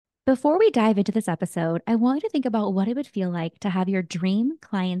Before we dive into this episode, I want you to think about what it would feel like to have your dream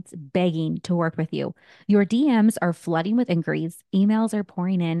clients begging to work with you. Your DMs are flooding with inquiries, emails are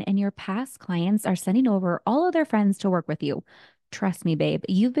pouring in, and your past clients are sending over all of their friends to work with you. Trust me, babe,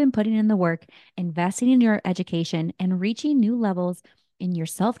 you've been putting in the work, investing in your education, and reaching new levels in your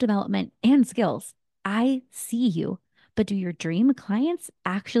self development and skills. I see you. But do your dream clients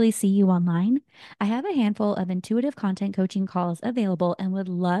actually see you online? I have a handful of intuitive content coaching calls available and would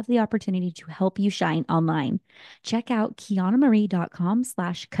love the opportunity to help you shine online. Check out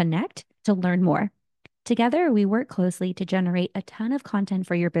kianamarie.com/connect to learn more. Together, we work closely to generate a ton of content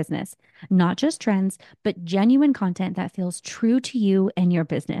for your business, not just trends, but genuine content that feels true to you and your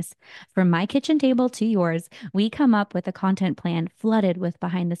business. From my kitchen table to yours, we come up with a content plan flooded with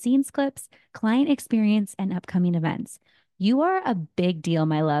behind the scenes clips, client experience, and upcoming events. You are a big deal,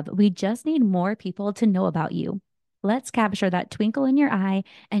 my love. We just need more people to know about you. Let's capture that twinkle in your eye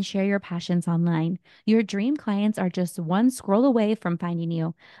and share your passions online. Your dream clients are just one scroll away from finding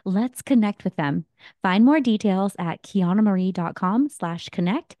you. Let's connect with them. Find more details at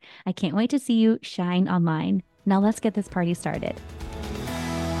kianamarie.com/connect. I can't wait to see you shine online. Now let's get this party started.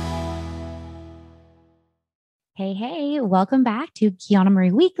 Hey, hey, welcome back to Kiana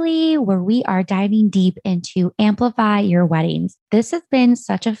Marie Weekly, where we are diving deep into Amplify Your Weddings. This has been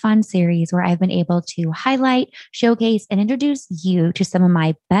such a fun series where I've been able to highlight, showcase, and introduce you to some of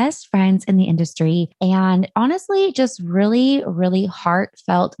my best friends in the industry. And honestly, just really, really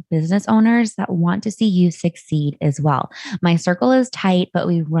heartfelt business owners that want to see you succeed as well. My circle is tight, but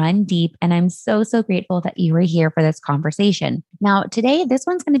we run deep. And I'm so, so grateful that you are here for this conversation. Now, today, this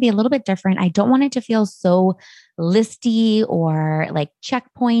one's going to be a little bit different. I don't want it to feel so listy or like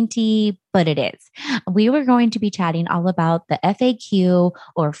checkpointy, but it is. We were going to be chatting all about the FAQ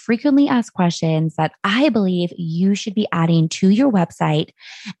or frequently asked questions that I believe you should be adding to your website.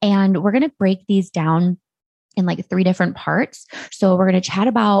 And we're going to break these down in like three different parts. So we're going to chat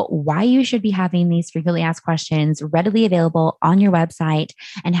about why you should be having these frequently asked questions readily available on your website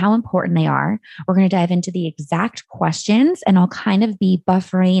and how important they are. We're going to dive into the exact questions, and I'll kind of be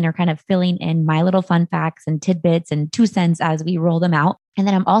buffering or kind of filling in my little fun facts and tidbits and 2 cents as we roll them out. And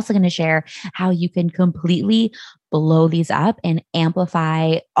then I'm also going to share how you can completely blow these up and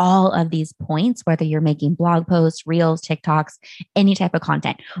amplify all of these points, whether you're making blog posts, reels, TikToks, any type of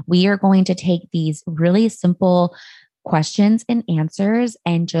content. We are going to take these really simple questions and answers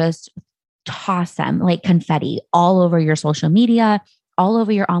and just toss them like confetti all over your social media, all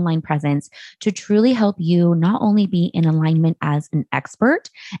over your online presence to truly help you not only be in alignment as an expert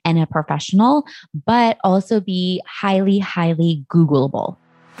and a professional, but also be highly, highly Googleable.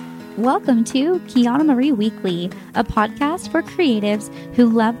 Welcome to Kiana Marie Weekly, a podcast for creatives who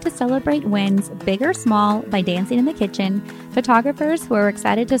love to celebrate wins, big or small, by dancing in the kitchen, photographers who are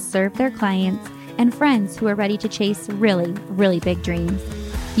excited to serve their clients, and friends who are ready to chase really, really big dreams.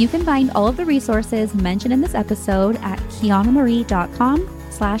 You can find all of the resources mentioned in this episode at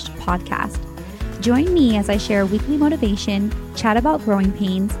kianamarie.com/podcast. Join me as I share weekly motivation, chat about growing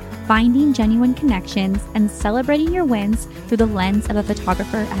pains, finding genuine connections, and celebrating your wins through the lens of a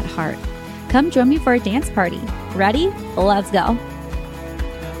photographer at heart. Come join me for a dance party. Ready? Let's go.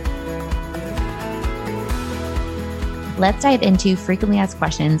 Let's dive into frequently asked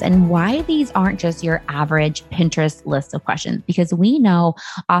questions and why these aren't just your average Pinterest list of questions. Because we know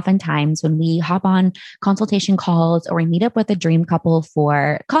oftentimes when we hop on consultation calls or we meet up with a dream couple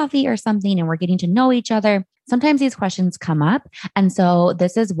for coffee or something and we're getting to know each other, sometimes these questions come up. And so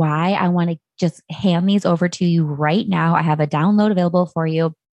this is why I want to just hand these over to you right now. I have a download available for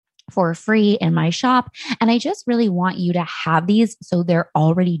you for free in my shop. And I just really want you to have these so they're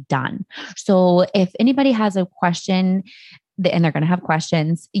already done. So if anybody has a question, and they're going to have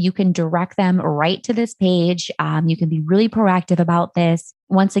questions, you can direct them right to this page. You can be really proactive about this.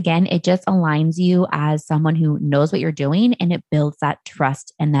 Once again, it just aligns you as someone who knows what you're doing, and it builds that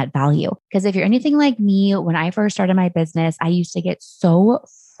trust and that value. Because if you're anything like me, when I first started my business, I used to get so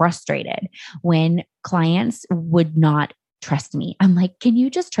frustrated when clients would not trust me. I'm like, can you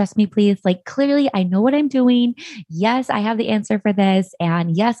just trust me, please? Like, clearly I know what I'm doing. Yes, I have the answer for this.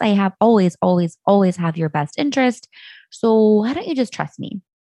 And yes, I have always, always, always have your best interest. So why don't you just trust me?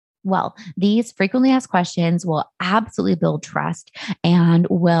 Well, these frequently asked questions will absolutely build trust and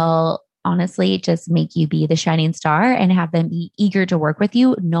will honestly just make you be the shining star and have them be eager to work with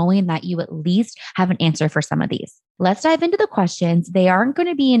you, knowing that you at least have an answer for some of these. Let's dive into the questions. They aren't going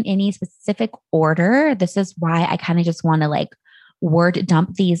to be in any specific order. This is why I kind of just want to like word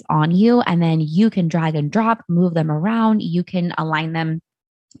dump these on you, and then you can drag and drop, move them around. You can align them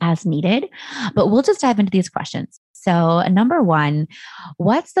as needed, but we'll just dive into these questions. So, number one,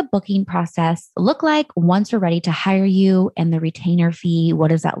 what's the booking process look like once we're ready to hire you, and the retainer fee? What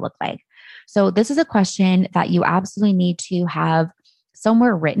does that look like? So, this is a question that you absolutely need to have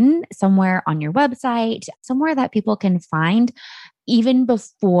somewhere written, somewhere on your website, somewhere that people can find even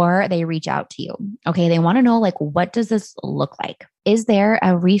before they reach out to you. Okay. They want to know, like, what does this look like? Is there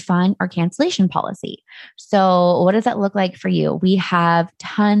a refund or cancellation policy? So, what does that look like for you? We have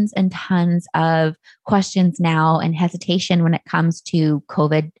tons and tons of questions now and hesitation when it comes to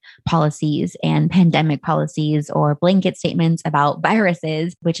COVID policies and pandemic policies or blanket statements about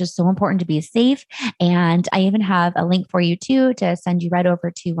viruses, which is so important to be safe. And I even have a link for you too to send you right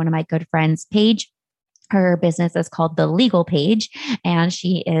over to one of my good friends' page. Her business is called The Legal Page, and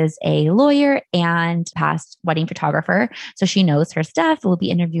she is a lawyer and past wedding photographer. So she knows her stuff. We'll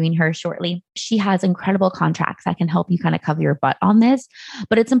be interviewing her shortly. She has incredible contracts that can help you kind of cover your butt on this.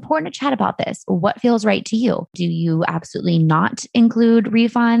 But it's important to chat about this. What feels right to you? Do you absolutely not include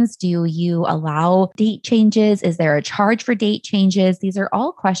refunds? Do you allow date changes? Is there a charge for date changes? These are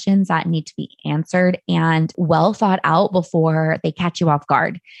all questions that need to be answered and well thought out before they catch you off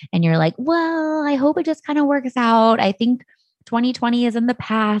guard. And you're like, well, I hope it just kind of works out. I think 2020 is in the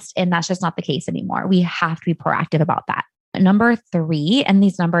past, and that's just not the case anymore. We have to be proactive about that. Number three, and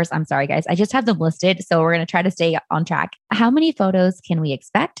these numbers, I'm sorry, guys, I just have them listed. So we're going to try to stay on track. How many photos can we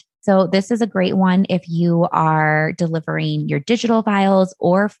expect? So this is a great one if you are delivering your digital files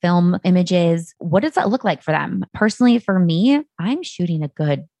or film images. What does that look like for them? Personally, for me, I'm shooting a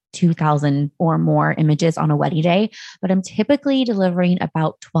good 2,000 or more images on a wedding day, but I'm typically delivering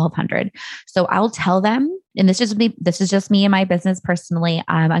about 1,200. So I'll tell them, and this is just me and my business personally.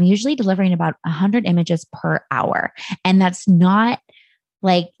 I'm usually delivering about 100 images per hour, and that's not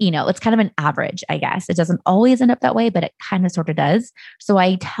like, it's kind of an average, I guess. It doesn't always end up that way, but it kind of sort of does. So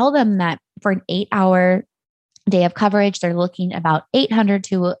I tell them that for an 8-hour day of coverage, they're looking about 800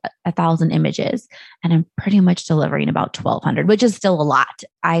 to 1,000 images. And I'm pretty much delivering about 1,200, which is still a lot.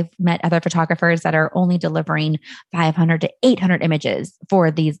 I've met other photographers that are only delivering 500 to 800 images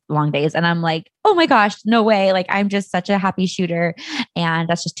for these long days. And I'm like, oh my gosh, no way. Like, I'm just such a happy shooter. And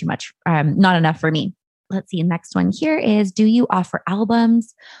that's just too much, not enough for me. Let's see. Next one here is, do you offer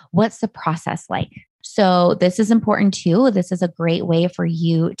albums? What's the process like? So this is important too. This is a great way for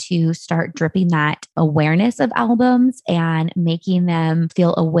you to start dripping that awareness of albums and making them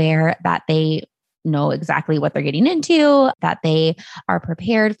feel aware that they know exactly what they're getting into, that they are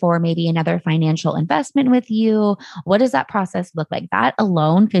prepared for maybe another financial investment with you. What does that process look like? That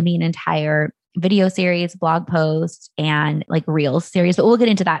alone could be an entire video series, blog post, and like Reels series, but we'll get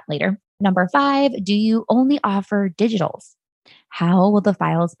into that later. Number 5, do you only offer digitals? How will the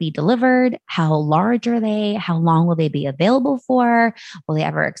files be delivered? How large are they? How long will they be available for? Will they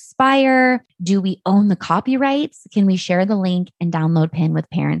ever expire? Do we own the copyrights? Can we share the link and download pin with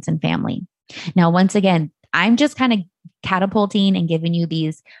parents and family? Now, once again, I'm just kind of catapulting and giving you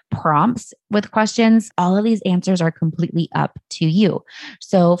these prompts with questions. All of these answers are completely up to you.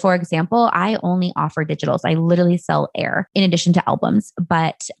 So for example, I only offer digitals. I literally sell air in addition to albums,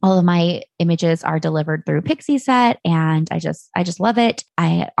 but all of my images are delivered through Pixieset, and I just love it.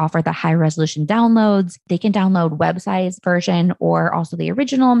 I offer the high resolution downloads. They can download web size version or also the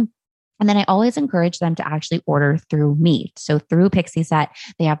original. And then I always encourage them to actually order through me. So through Pixieset,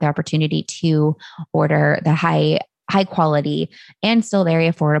 they have the opportunity to order the high quality and still very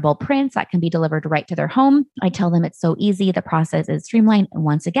affordable prints that can be delivered right to their home. I tell them it's so easy. The process is streamlined. And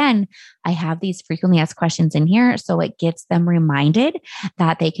once again, I have these frequently asked questions in here. So it gets them reminded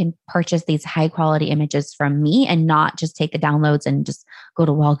that they can purchase these high quality images from me and not just take the downloads and just go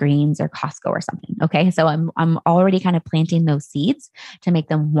to Walgreens or Costco or something. Okay. So I'm already kind of planting those seeds to make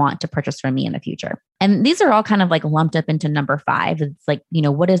them want to purchase from me in the future. And these are all kind of like lumped up into number 5. It's like,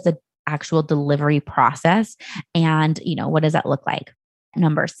 what is the actual delivery process, and what does that look like?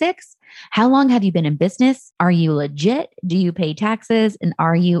 Number 6, how long have you been in business? Are you legit? Do you pay taxes? And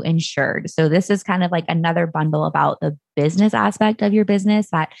are you insured? So this is kind of like another bundle about the business aspect of your business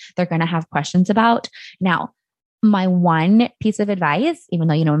that they're going to have questions about. Now, my one piece of advice, even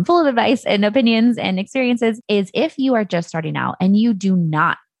though I'm full of advice and opinions and experiences, is if you are just starting out and you do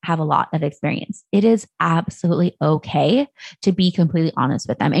not have a lot of experience, it is absolutely okay to be completely honest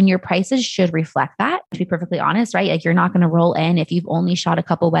with them. And your prices should reflect that, to be perfectly honest, right? Like, you're not going to roll in if you've only shot a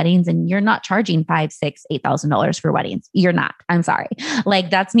couple weddings and you're not charging $5,000, $6,000, $8,000 for weddings. You're not. I'm sorry.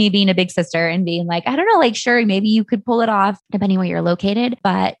 Like, that's me being a big sister and being like, I don't know, like, sure, maybe you could pull it off depending where you're located,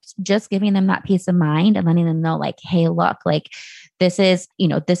 but just giving them that peace of mind and letting them know, like, hey, look, like, this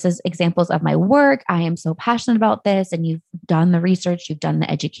is examples of my work. I am so passionate about this. And you've done the research, you've done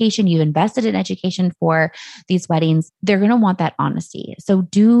the education, you've invested in education for these weddings. They're going to want that honesty. So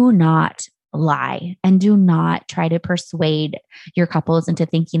do not lie and do not try to persuade your couples into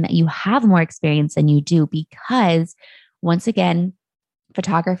thinking that you have more experience than you do, because once again,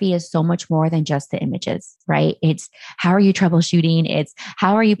 photography is so much more than just the images, right? It's how are you troubleshooting? It's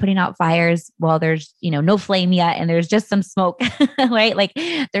how are you putting out fires while there's, no flame yet and there's just some smoke, right? Like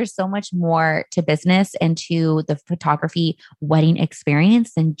there's so much more to business and to the photography wedding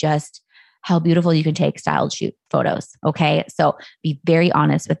experience than just how beautiful you can take styled shoot photos. Okay. So be very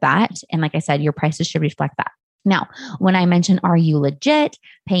honest with that. And like I said, your prices should reflect that. Now, when I mention, are you legit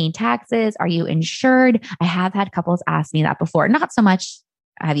paying taxes? Are you insured? I have had couples ask me that before. Not so much,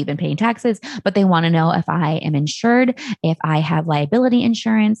 have you been paying taxes? But they want to know if I am insured, if I have liability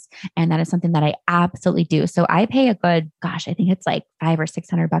insurance. And that is something that I absolutely do. So I pay a good, I think it's like $500 or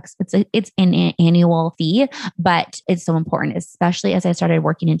 $600. It's an annual fee, but it's so important, especially as I started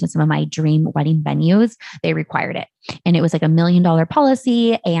working into some of my dream wedding venues, they required it. And it was like $1 million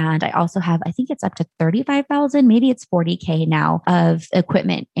policy. And I also have, I think it's up to 35,000, maybe it's 40K now of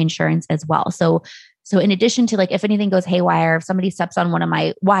equipment insurance as well. So in addition to like, if anything goes haywire, if somebody steps on one of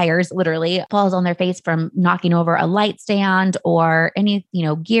my wires, literally falls on their face from knocking over a light stand or any,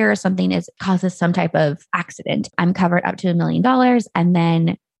 gear or something causes some type of accident, I'm covered up to $1 million. And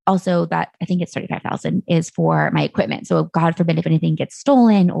then also that I think it's 35,000 is for my equipment. So God forbid if anything gets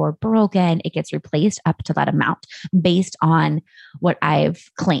stolen or broken, it gets replaced up to that amount based on what I've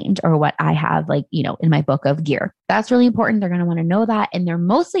claimed or what I have in my book of gear. That's really important. They're going to want to know that. And they're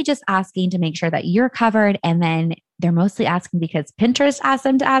mostly just asking to make sure that you're covered. And then they're mostly asking because Pinterest asked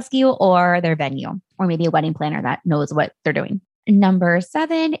them to ask you, or their venue, or maybe a wedding planner that knows what they're doing. Number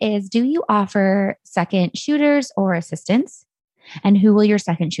 7 is, do you offer second shooters or assistants? And who will your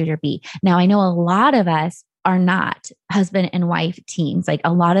second shooter be? Now, I know a lot of us are not husband and wife teams. Like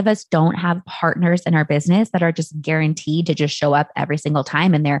a lot of us don't have partners in our business that are just guaranteed to just show up every single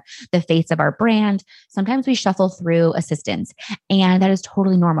time and they're the face of our brand. Sometimes we shuffle through assistants, and that is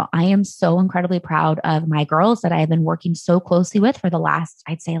totally normal. I am so incredibly proud of my girls that I have been working so closely with for the last,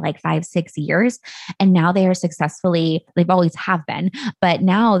 I'd say like 5-6 years. And now they are they've always have been, but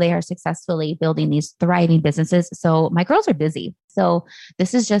now they are successfully building these thriving businesses. So my girls are busy. So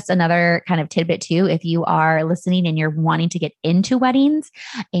this is just another kind of tidbit too. If you are listening and you're wanting to get into weddings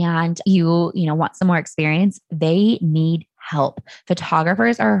and you want some more experience, they need help.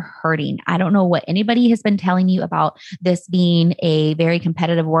 Photographers are hurting. I don't know what anybody has been telling you about this being a very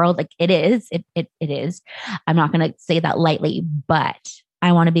competitive world. Like it is. It is. I'm not going to say that lightly, but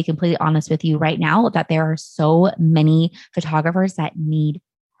I want to be completely honest with you right now that there are so many photographers that need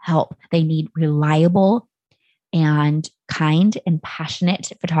help. They need reliable and kind and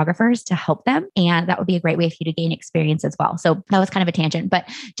passionate photographers to help them. And that would be a great way for you to gain experience as well. So that was kind of a tangent, but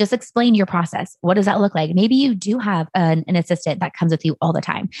just explain your process. What does that look like? Maybe you do have an assistant that comes with you all the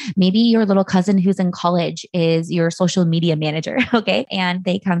time. Maybe your little cousin who's in college is your social media manager. Okay. And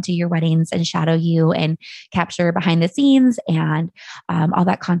they come to your weddings and shadow you and capture behind the scenes and all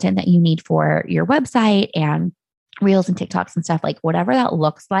that content that you need for your website and reels and TikToks and stuff, like whatever that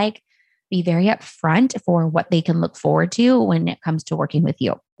looks like. Be very upfront for what they can look forward to when it comes to working with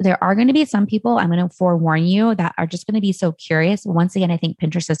you. There are going to be some people, I'm going to forewarn you, that are just going to be so curious. Once again, I think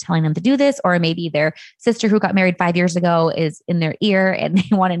Pinterest is telling them to do this, or maybe their sister who got married 5 years ago is in their ear and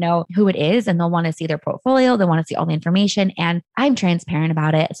they want to know who it is and they'll want to see their portfolio. They want to see all the information, and I'm transparent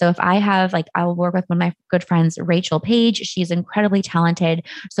about it. So if I have, I'll work with one of my good friends, Rachel Page. She's incredibly talented.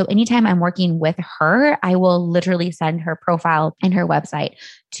 So anytime I'm working with her, I will literally send her profile and her website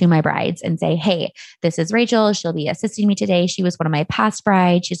to my brides and say, hey, this is Rachel. She'll be assisting me today. She was one of my past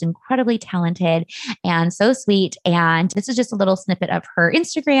brides. She's incredibly talented and so sweet. And this is just a little snippet of her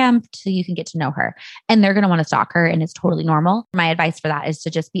Instagram so you can get to know her. And they're going to want to stalk her, and it's totally normal. My advice for that is to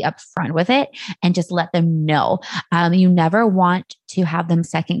just be upfront with it and just let them know. You never want to have them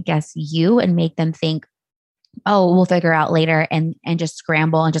second guess you and make them think, oh, we'll figure out later, and just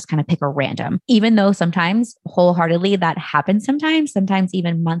scramble and just kind of pick a random. Even though sometimes wholeheartedly that happens sometimes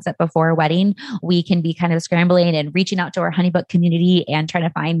even months up before a wedding, we can be kind of scrambling and reaching out to our Honeybook community and trying to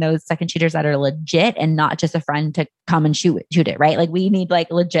find those second shooters that are legit and not just a friend to come and shoot it, right? Like we need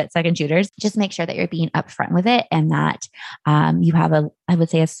legit second shooters. Just make sure that you're being upfront with it and that you have I would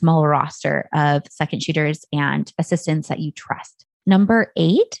say a small roster of second shooters and assistants that you trust. Number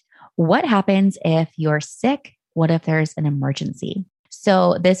 8, what happens if you're sick? What if there's an emergency?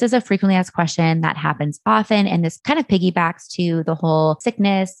 So this is a frequently asked question that happens often. And this kind of piggybacks to the whole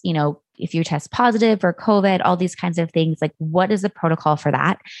sickness, if you test positive for COVID, all these kinds of things, like what is the protocol for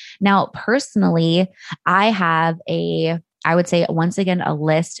that? Now, personally, I have I would say once again, a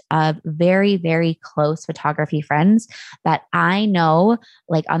list of very, very close photography friends that I know,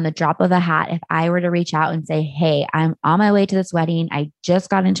 like on the drop of a hat, if I were to reach out and say, hey, I'm on my way to this wedding. I just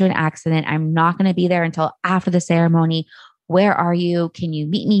got into an accident. I'm not going to be there until after the ceremony. Where are you? Can you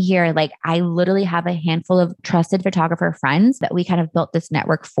meet me here? Like I literally have a handful of trusted photographer friends that we kind of built this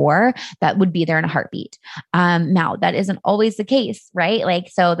network for that would be there in a heartbeat. Now that isn't always the case, right? Like,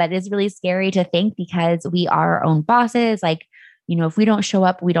 so that is really scary to think because we are our own bosses. Like, if we don't show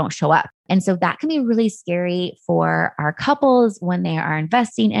up, we don't show up. And so that can be really scary for our couples when they are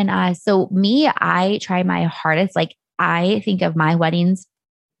investing in us. So I try my hardest. Like I think of my weddings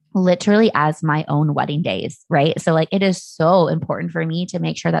literally as my own wedding days, right? So like it is so important for me to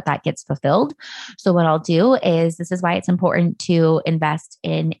make sure that that gets fulfilled. So what I'll do is, this is why it's important to invest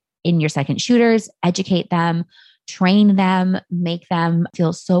in your second shooters, educate them, train them, make them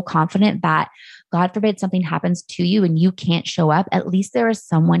feel so confident that God forbid something happens to you and you can't show up, at least there is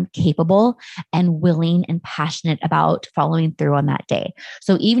someone capable and willing and passionate about following through on that day.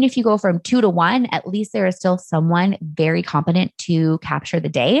 So even if you go from 2 to 1, at least there is still someone very competent to capture the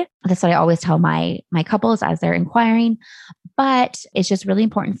day. That's what I always tell my couples as they're inquiring. But it's just really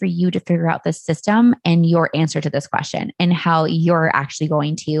important for you to figure out the system and your answer to this question and how you're actually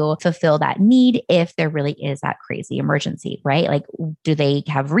going to fulfill that need if there really is that crazy emergency, right? Like, do they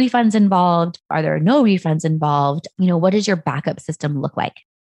have refunds involved? Are there no refunds involved? What does your backup system look like?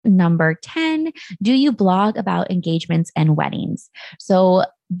 Number 10, do you blog about engagements and weddings? So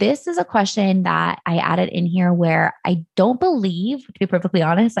this is a question that I added in here where I don't believe, to be perfectly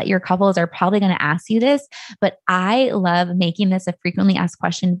honest, that your couples are probably going to ask you this, but I love making this a frequently asked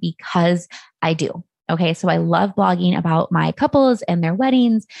question because I do. Okay, so I love blogging about my couples and their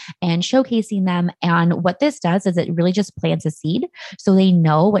weddings and showcasing them. And what this does is it really just plants a seed so they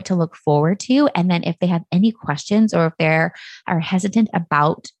know what to look forward to. And then if they have any questions or if they are hesitant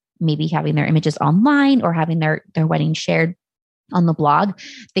about maybe having their images online or having their wedding shared on the blog,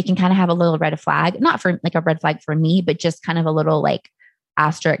 they can kind of have a little red flag, not for like a red flag for me, but just kind of a little like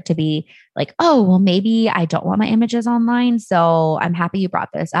asterisk to be like, oh, well, maybe I don't want my images online. So I'm happy you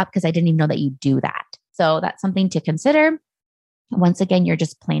brought this up because I didn't even know that you do that. So that's something to consider. Once again, you're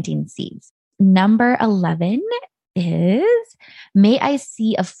just planting seeds. Number 11 is, may I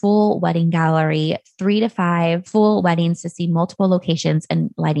see a full wedding gallery, 3 to 5 full weddings to see multiple locations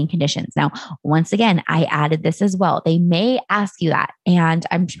and lighting conditions. Now, once again, I added this as well. They may ask you that. And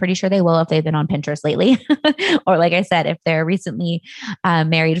I'm pretty sure they will if they've been on Pinterest lately. Or like I said, if their recently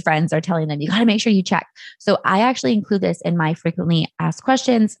married friends are telling them, you got to make sure you check. So I actually include this in my frequently asked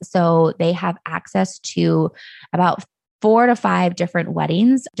questions. So they have access to about 4 to 5 different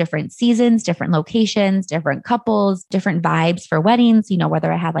weddings, different seasons, different locations, different couples, different vibes for weddings.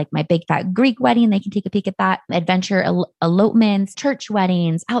 Whether I have like my big fat Greek wedding, they can take a peek at that. Adventure elopements, church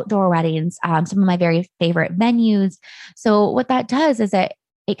weddings, outdoor weddings, some of my very favorite venues. So what that does is that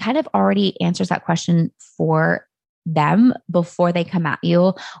it kind of already answers that question for them before they come at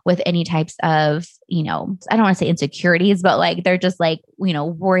you with any types of, I don't want to say insecurities, but like, they're just like,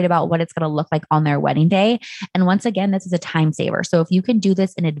 worried about what it's going to look like on their wedding day. And once again, this is a time saver. So if you can do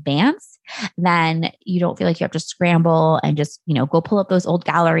this in advance, then you don't feel like you have to scramble and just, go pull up those old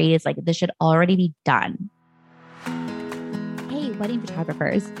galleries. Like this should already be done. Hey, wedding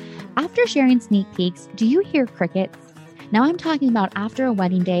photographers, after sharing sneak peeks, do you hear crickets? Now I'm talking about after a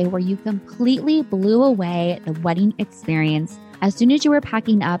wedding day where you completely blew away the wedding experience. As soon as you were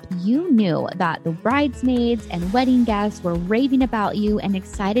packing up, you knew that the bridesmaids and wedding guests were raving about you and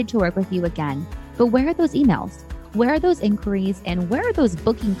excited to work with you again. But where are those emails? Where are those inquiries? And where are those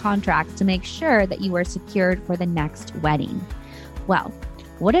booking contracts to make sure that you are secured for the next wedding? Well,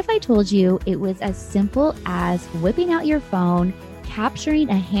 what if I told you it was as simple as whipping out your phone, capturing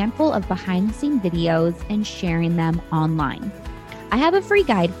a handful of behind-the-scenes videos and sharing them online? I have a free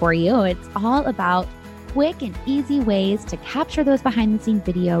guide for you. It's all about quick and easy ways to capture those behind-the-scenes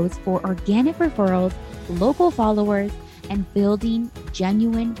videos for organic referrals, local followers, and building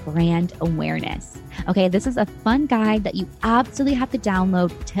genuine brand awareness. Okay, this is a fun guide that you absolutely have to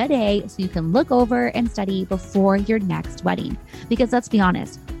download today so you can look over and study before your next wedding. Because let's be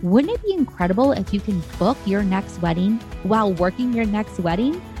honest, wouldn't it be incredible if you can book your next wedding while working your next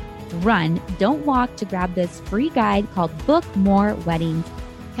wedding? Run, don't walk to grab this free guide called Book More Weddings,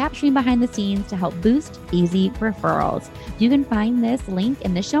 capturing behind the scenes to help boost easy referrals. You can find this link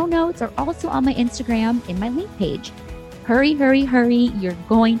in the show notes or also on my Instagram in my link page. Hurry, hurry, hurry. You're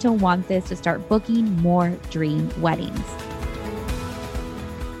going to want this to start booking more dream weddings.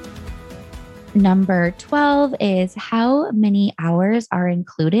 Number 12 is how many hours are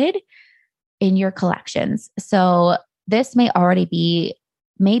included in your collections. So this may already be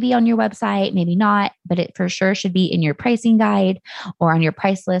maybe on your website, maybe not, but it for sure should be in your pricing guide or on your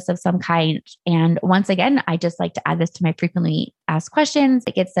price list of some kind. And once again, I just like to add this to my frequently asked questions.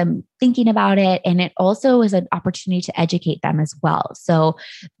 It gets them thinking about it. And it also is an opportunity to educate them as well. So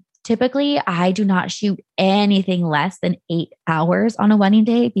typically, I do not shoot anything less than 8 hours on a wedding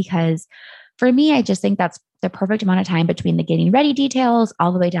day because for me, I just think that's the perfect amount of time between the getting ready details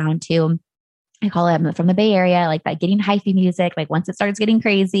all the way down to I call it from the Bay Area, like that getting hyphy music. Like once it starts getting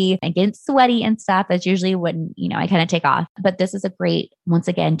crazy and getting sweaty and stuff, that's usually when, I kind of take off. But this is a great, once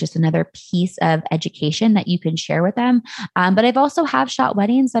again, just another piece of education that you can share with them. But I've also have shot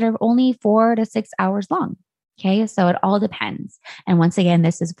weddings that are only 4 to 6 hours long. Okay. So it all depends. And once again,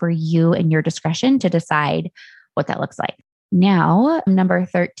 this is for you and your discretion to decide what that looks like. Now, number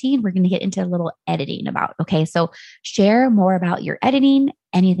 13, we're going to get into a little editing about. Okay. So share more about your editing,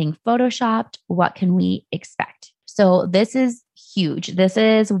 anything photoshopped. What can we expect? So this is huge. This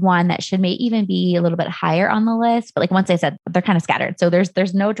is one that should may even be a little bit higher on the list. But like once I said, they're kind of scattered. So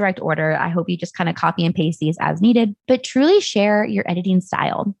there's no direct order. I hope you just kind of copy and paste these as needed, but truly share your editing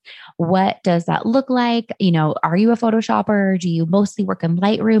style. What does that look like? Are you a Photoshopper? Do you mostly work in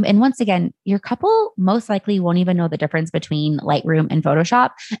Lightroom? And once again, your couple most likely won't even know the difference between Lightroom and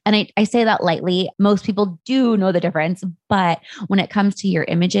Photoshop. And I say that lightly. Most people do know the difference, but when it comes to your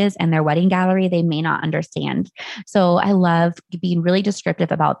images and their wedding gallery, they may not understand. So I love being really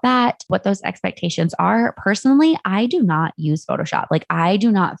descriptive about that, what those expectations are. Personally, I do not use Photoshop. Like I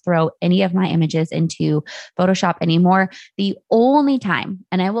do not throw any of my images into Photoshop anymore. The only time,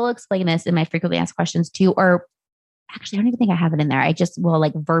 and I will explain this in my frequently asked questions too, or actually, I don't even think I have it in there. I just will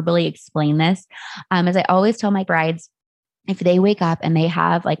like verbally explain this. As I always tell my brides, if they wake up and they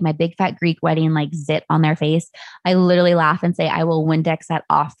have like my big fat Greek wedding, like zit on their face, I literally laugh and say, I will Windex that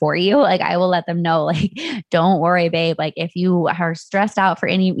off for you. Like I will let them know, like, don't worry, babe. Like if you are stressed out for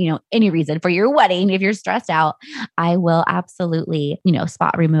any reason for your wedding, if you're stressed out, I will absolutely,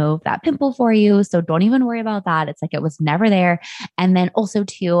 spot remove that pimple for you. So don't even worry about that. It's like, it was never there. And then also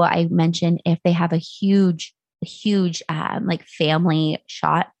too, I mentioned if they have a huge, like family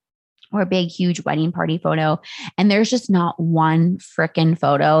shot, or a big, huge wedding party photo. And there's just not one frickin'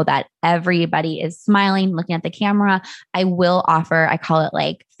 photo that everybody is smiling, looking at the camera. I will offer, I call it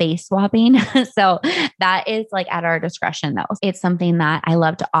like face swapping. So that is like at our discretion though. It's something that I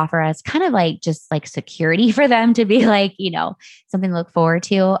love to offer as kind of like just like security for them to be like, something to look forward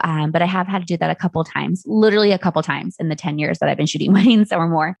to. But I have had to do that a couple times, literally a couple times in the 10 years that I've been shooting weddings or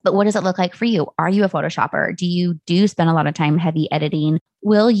more. But what does it look like for you? Are you a Photoshopper? Do you spend a lot of time heavy editing?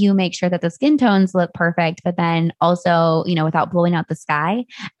 Will you make sure that the skin tones look perfect, but then also, without blowing out the sky?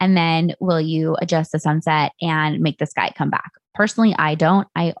 And then will you adjust the sunset and make the sky come back? Personally, I don't.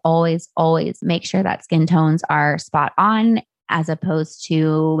 I always make sure that skin tones are spot on as opposed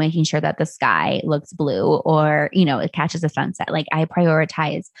to making sure that the sky looks blue or, it catches the sunset. Like I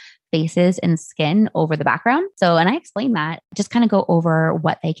prioritize faces and skin over the background. So, and I explain that, just kind of go over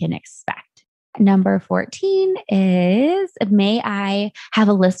what they can expect. Number 14 is, may I have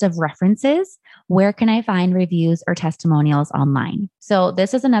a list of references? Where can I find reviews or testimonials online? So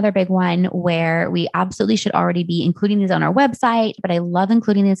this is another big one where we absolutely should already be including these on our website, but I love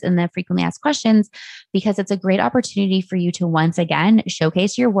including these in the frequently asked questions because it's a great opportunity for you to once again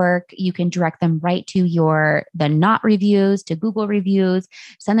showcase your work. You can direct them right to the not reviews, to Google reviews,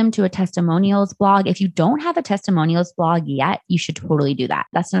 send them to a testimonials blog. If you don't have a testimonials blog yet, you should totally do that.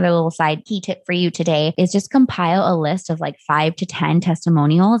 That's another little side key tip for you today is just compile a list of like 5 to 10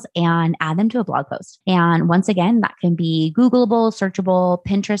 testimonials and add them to a blog post. And once again, that can be Googleable, searchable,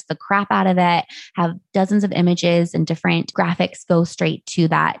 Pinterest the crap out of it, have dozens of images and different graphics go straight to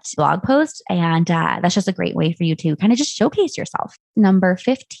that blog post. And that's just a great way for you to kind of just showcase yourself. Number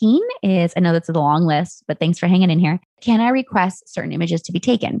 15 is, I know that's a long list, but thanks for hanging in here. Can I request certain images to be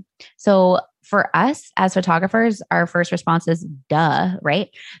taken? So for us as photographers, our first response is duh, right?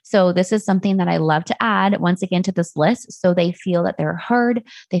 So this is something that I love to add once again to this list. So they feel that they're heard,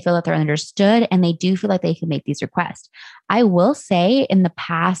 they feel that they're understood, and they do feel like they can make these requests. I will say in the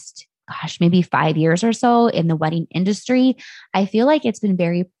past, maybe 5 years or so in the wedding industry, I feel like it's been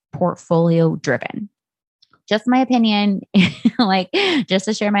very portfolio driven. Just my opinion, like just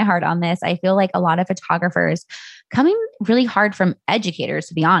to share my heart on this, I feel like a lot of photographers coming really hard from educators,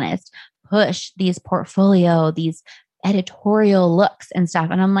 to be honest, push these portfolio, these editorial looks and stuff.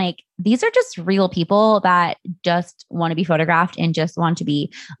 And I'm like, these are just real people that just want to be photographed and just want to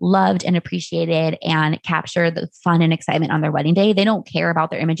be loved and appreciated and capture the fun and excitement on their wedding day. They don't care about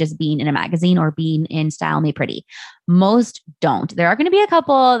their images being in a magazine or being in Style Me Pretty. Most don't. There are going to be a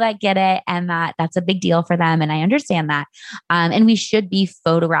couple that get it and that's a big deal for them. And I understand that. And we should be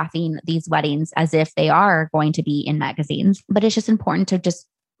photographing these weddings as if they are going to be in magazines. But it's just important to just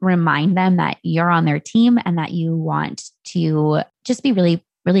remind them that you're on their team and that you want to just be really,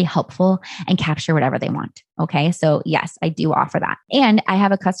 really helpful and capture whatever they want. Okay. So yes, I do offer that. And I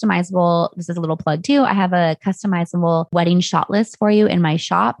have a customizable, this is a little plug too. I have a customizable wedding shot list for you in my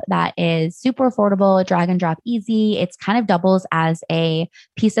shop that is super affordable, drag and drop easy. It's kind of doubles as a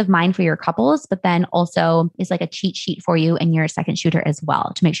peace of mind for your couples, but then also is like a cheat sheet for you and your second shooter as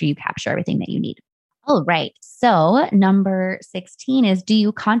well to make sure you capture everything that you need. Oh, right. So number 16 is, do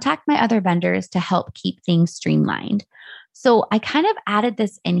you contact my other vendors to help keep things streamlined? So I kind of added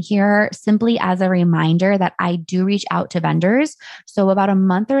this in here simply as a reminder that I do reach out to vendors. So about a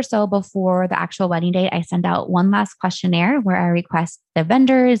month or so before the actual wedding date, I send out one last questionnaire where I request the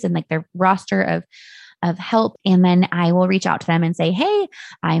vendors and like their roster of help. And then I will reach out to them and say, hey,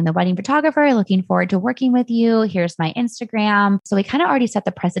 I'm the wedding photographer looking forward to working with you. Here's my Instagram. So we kind of already set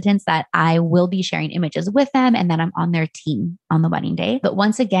the precedence that I will be sharing images with them and that I'm on their team on the wedding day. But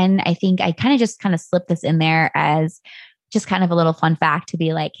once again, I think I kind of slipped this in there as just kind of a little fun fact to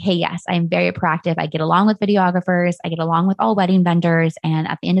be like, hey, yes, I'm very proactive. I get along with videographers. I get along with all wedding vendors. And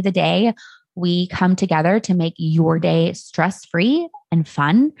at the end of the day, we come together to make your day stress-free and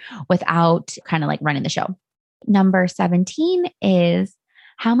fun without kind of like running the show. Number 17 is,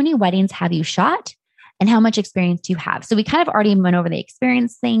 how many weddings have you shot and how much experience do you have? So we kind of already went over the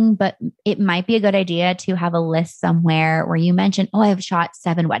experience thing, but it might be a good idea to have a list somewhere where you mention, oh, I've shot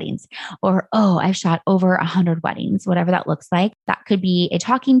 7 weddings, or, oh, I've shot over 100 weddings, whatever that looks like. That could be a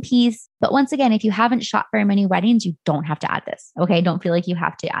talking piece. But once again, if you haven't shot very many weddings, you don't have to add this. Okay. Don't feel like you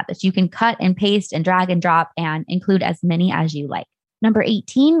have to add this. You can cut and paste and drag and drop and include as many as you like. Number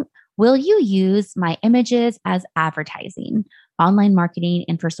 18, will you use my images as advertising, online marketing,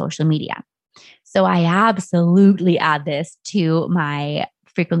 and for social media? So I absolutely add this to my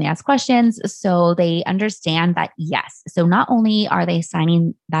frequently asked questions so they understand that yes. So not only are they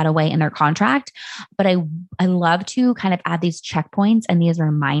signing that away in their contract, but I love to kind of add these checkpoints and these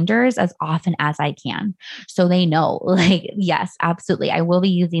reminders as often as I can. So they know, like, yes, absolutely. I will be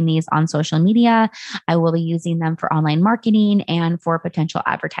using these on social media. I will be using them for online marketing and for potential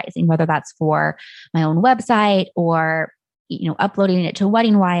advertising, whether that's for my own website or uploading it to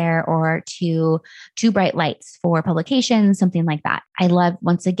Wedding Wire or to Too Bright Lights for publications, something like that. I love,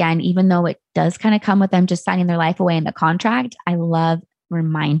 once again, even though it does kind of come with them just signing their life away in the contract, I love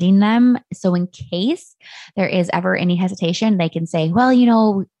reminding them. So in case there is ever any hesitation, they can say, well,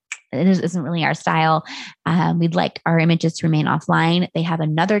 it isn't really our style. We'd like our images to remain offline. They have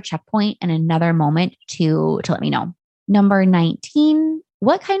another checkpoint and another moment to let me know. Number 19,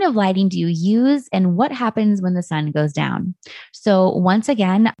 what kind of lighting do you use and what happens when the sun goes down? So once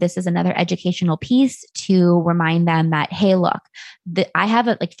again, this is another educational piece to remind them that, hey, look, I have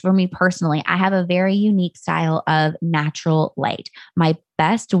for me personally, I have a very unique style of natural light. My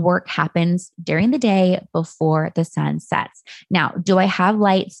best work happens during the day before the sun sets. Now, do I have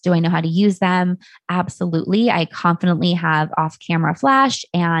lights? Do I know how to use them? Absolutely. I confidently have off-camera flash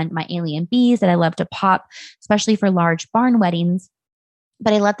and my alien bees that I love to pop, especially for large barn weddings.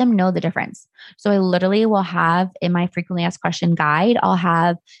 But I let them know the difference. So I literally will have in my frequently asked question guide, I'll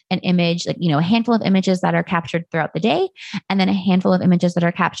have an image, a handful of images that are captured throughout the day, and then a handful of images that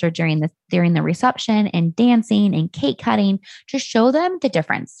are captured during the reception and dancing and cake cutting to show them the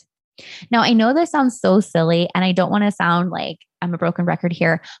difference. Now, I know this sounds so silly, and I don't want to sound like I'm a broken record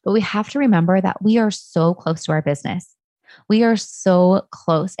here, but we have to remember that we are so close to our business. We are so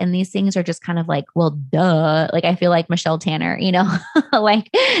close. And these things are just kind of like, well, duh. Like, I feel like Michelle Tanner, like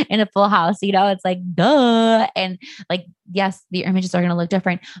in a Full House, it's like, duh. And like, yes, the images are going to look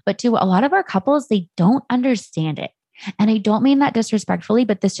different. But to a lot of our couples, they don't understand it. And I don't mean that disrespectfully,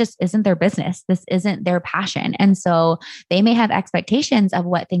 but this just isn't their business. This isn't their passion. And so they may have expectations of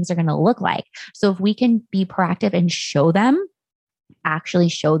what things are going to look like. So if we can be proactive and actually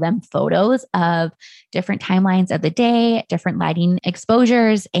show them photos of different timelines of the day, different lighting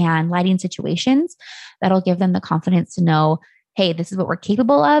exposures and lighting situations, that'll give them the confidence to know, hey, this is what we're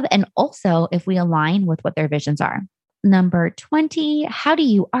capable of. And also if we align with what their visions are. Number 20, how do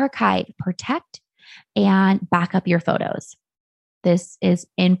you archive, protect, and back up your photos? This is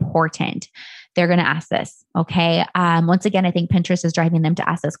important. They're going to ask this. Okay. Once again, I think Pinterest is driving them to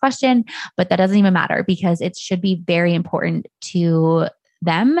ask this question, but that doesn't even matter because it should be very important to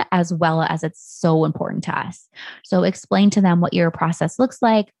them as well as it's so important to us. So explain to them what your process looks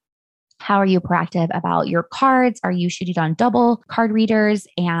like. How are you proactive about your cards? Are you shooting on double card readers?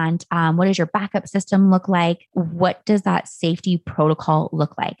 And what does your backup system look like? What does that safety protocol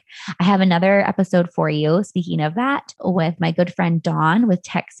look like? I have another episode for you, speaking of that, with my good friend Dawn with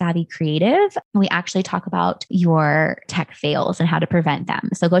Tech Savvy Creative. We actually talk about your tech fails and how to prevent them.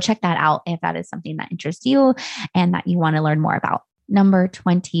 So go check that out if that is something that interests you and that you want to learn more about. Number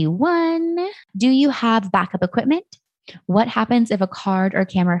 21, do you have backup equipment? What happens if a card or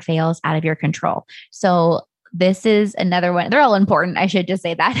camera fails out of your control? So this is another one. They're all important. I should just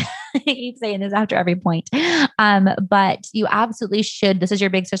say that. I keep saying this after every point. But you absolutely should. This is your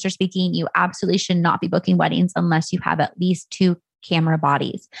big sister speaking. You absolutely should not be booking weddings unless you have at least 2 camera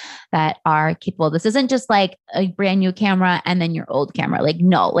bodies that are capable. This isn't just like a brand new camera and then your old camera. Like,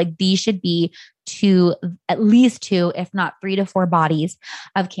 no, like these should be at least 2, if not 3 to 4 bodies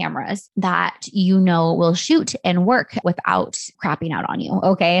of cameras that will shoot and work without crapping out on you.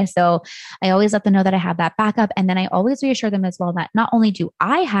 Okay. So I always let them know that I have that backup. And then I always reassure them as well that not only do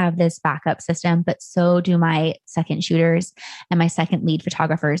I have this backup system, but so do my second shooters and my second lead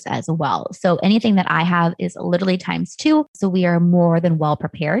photographers as well. So anything that I have is literally times 2. So we are more than well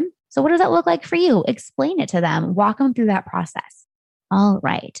prepared. So what does that look like for you? Explain it to them, walk them through that process. All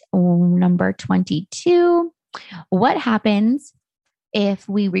right. Number 22. What happens if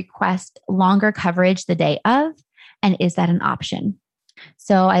we request longer coverage the day of? And is that an option?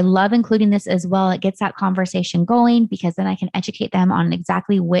 So I love including this as well. It gets that conversation going because then I can educate them on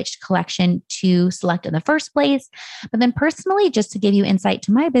exactly which collection to select in the first place. But then personally, just to give you insight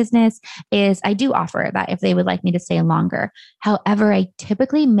to my business, is I do offer that if they would like me to stay longer. However, I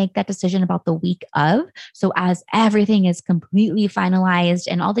typically make that decision about the week of. So as everything is completely finalized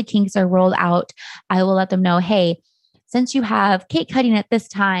and all the kinks are rolled out, I will let them know, hey, since you have cake cutting at this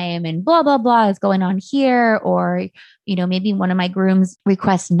time and blah, blah, blah is going on here, or, maybe one of my grooms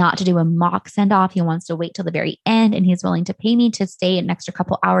requests not to do a mock send off. He wants to wait till the very end and he's willing to pay me to stay an extra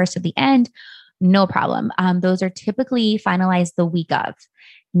couple hours to the end. No problem. Those are typically finalized the week of.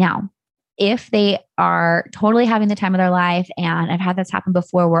 Now, if they are totally having the time of their life, and I've had this happen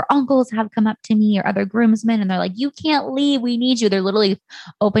before where uncles have come up to me or other groomsmen and they're like, you can't leave, we need you. They're literally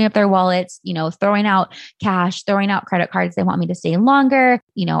opening up their wallets, throwing out cash, throwing out credit cards. They want me to stay longer.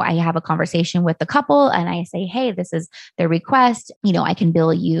 I have a conversation with the couple and I say, hey, this is their request. I can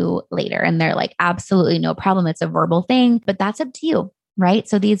bill you later. And they're like, absolutely no problem. It's a verbal thing, but that's up to you, right?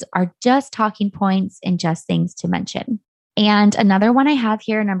 So these are just talking points and just things to mention. And another one I have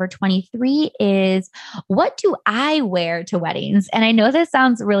here, number 23, is what do I wear to weddings? And I know this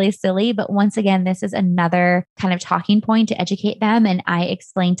sounds really silly, but once again, this is another kind of talking point to educate them. And I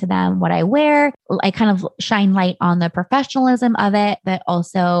explain to them what I wear. I kind of shine light on the professionalism of it, but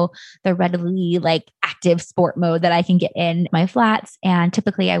also the readily active sport mode that I can get in my flats. And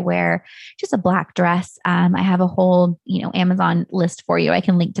typically I wear just a black dress. I have a whole, Amazon list for you. I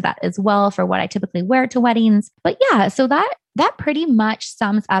can link to that as well for what I typically wear to weddings. But yeah, so that pretty much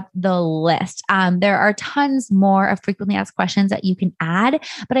sums up the list. There are tons more of frequently asked questions that you can add,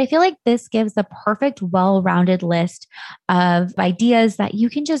 but I feel like this gives the perfect, well-rounded list of ideas that you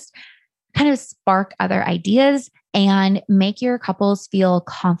can just kind of spark other ideas and make your couples feel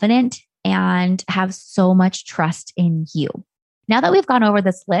confident and have so much trust in you. Now that we've gone over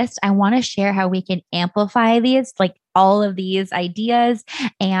this list, I want to share how we can amplify these, all of these ideas,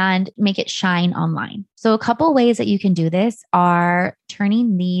 and make it shine online. So a couple ways that you can do this are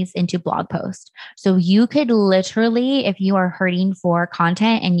turning these into blog posts. So you could literally, if you are hurting for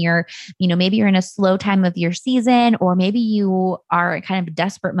content and you're, maybe you're in a slow time of your season, or maybe you are kind of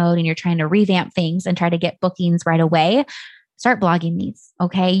desperate mode and you're trying to revamp things and try to get bookings right away, start blogging these.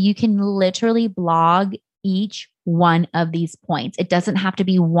 Okay. You can literally blog each one of these points. It doesn't have to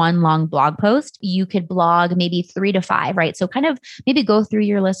be one long blog post. You could blog maybe 3 to 5, right? So kind of maybe go through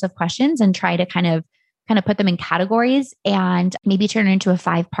your list of questions and try to kind of put them in categories and maybe turn it into a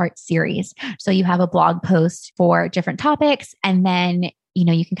 5-part series. So you have a blog post for different topics, and then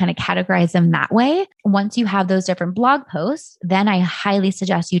you can kind of categorize them that way. Once you have those different blog posts, then I highly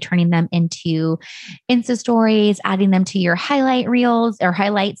suggest you turning them into Insta stories, adding them to your highlight reels or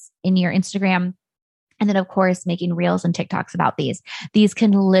highlights in your Instagram. And then, of course, making reels and TikToks about these. These can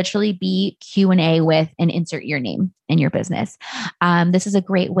literally be Q&A with and insert your name in your business. This is a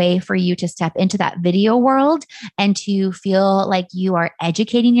great way for you to step into that video world and to feel like you are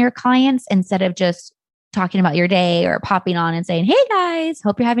educating your clients instead of just talking about your day or popping on and saying, hey guys,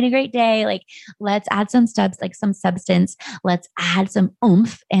 hope you're having a great day. Like, let's add some steps, like some substance. Let's add some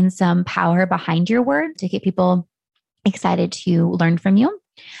oomph and some power behind your word to get people excited to learn from you.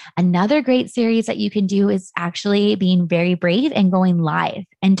 Another great series that you can do is actually being very brave and going live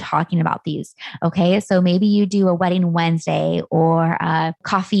and talking about these. Okay. So maybe you do a wedding Wednesday or a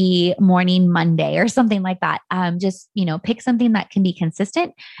coffee morning Monday or something like that. Just, pick something that can be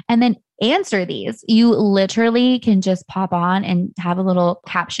consistent and then answer these. You literally can just pop on and have a little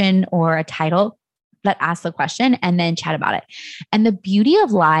caption or a title that asks the question and then chat about it. And the beauty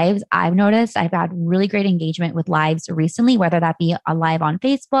of lives, I've noticed I've had really great engagement with lives recently, whether that be a live on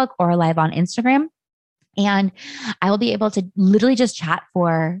Facebook or a live on Instagram. And I will be able to literally just chat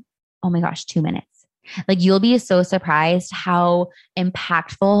for, oh my gosh, 2 minutes. Like, you'll be so surprised how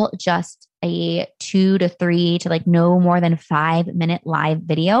impactful just a 2 to 3 to like no more than 5-minute live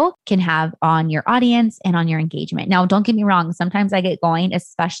video can have on your audience and on your engagement. Now, don't get me wrong. Sometimes I get going,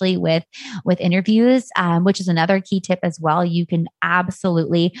 especially with interviews, which is another key tip as well. You can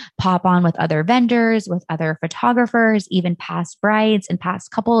absolutely pop on with other vendors, with other photographers, even past brides and past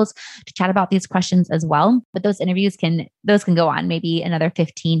couples to chat about these questions as well. But those interviews can go on maybe another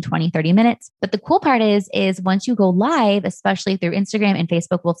 15, 20, 30 minutes. But the cool part is once you go live, especially through Instagram and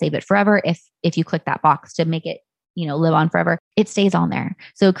Facebook, will save it forever. If you click that box to make it, live on forever, it stays on there.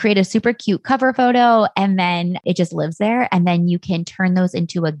 So create a super cute cover photo and then it just lives there. And then you can turn those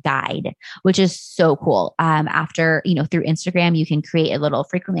into a guide, which is so cool. After, through Instagram, you can create a little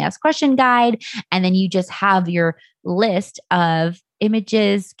frequently asked question guide. And then you just have your list of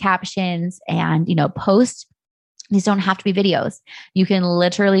images, captions, and, posts. These don't have to be videos. You can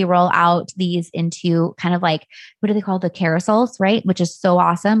literally roll out these into kind of like, what do they call the carousels, right? Which is so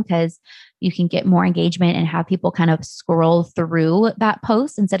awesome because you can get more engagement and have people kind of scroll through that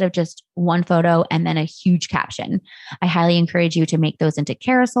post instead of just one photo and then a huge caption. I highly encourage you to make those into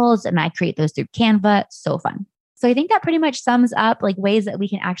carousels, and I create those through Canva. So fun. So I think that pretty much sums up like ways that we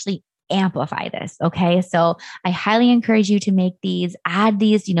can actually amplify this. Okay. So I highly encourage you to make these, add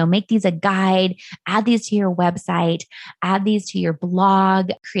these, make these a guide, add these to your website, add these to your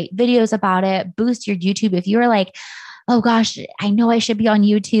blog, create videos about it, boost your YouTube. If you're like, oh gosh, I know I should be on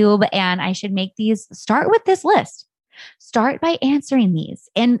YouTube and I should make these, start with this list. Start by answering these.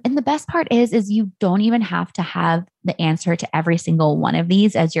 And the best part is you don't even have to have the answer to every single one of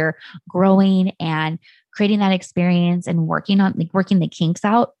these as you're growing and creating that experience and working the kinks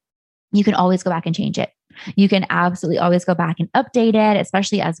out. You can always go back and change it. You can absolutely always go back and update it,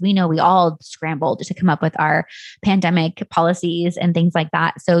 especially as we know we all scrambled to come up with our pandemic policies and things like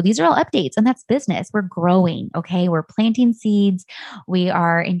that. So these are all updates, and that's business. We're growing, okay? We're planting seeds. We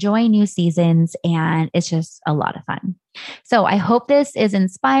are enjoying new seasons, and it's just a lot of fun. So I hope this is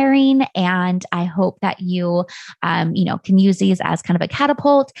inspiring, and I hope that you, can use these as kind of a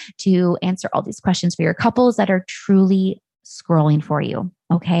catapult to answer all these questions for your couples that are truly scrolling for you.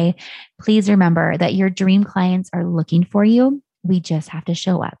 Okay. Please remember that your dream clients are looking for you. We just have to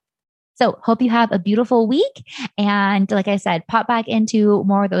show up. So hope you have a beautiful week. And like I said, pop back into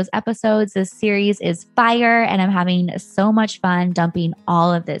more of those episodes. This series is fire, and I'm having so much fun dumping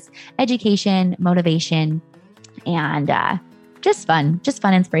all of this education, motivation, and just fun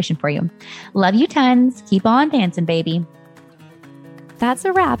inspiration for you. Love you tons. Keep on dancing, baby. That's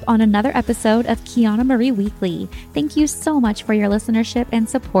a wrap on another episode of Kiana Marie Weekly. Thank you so much for your listenership and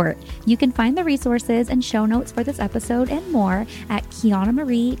support. You can find the resources and show notes for this episode and more at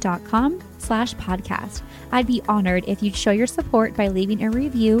kianamarie.com/podcast. I'd be honored if you'd show your support by leaving a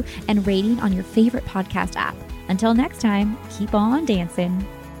review and rating on your favorite podcast app. Until next time, keep on dancing.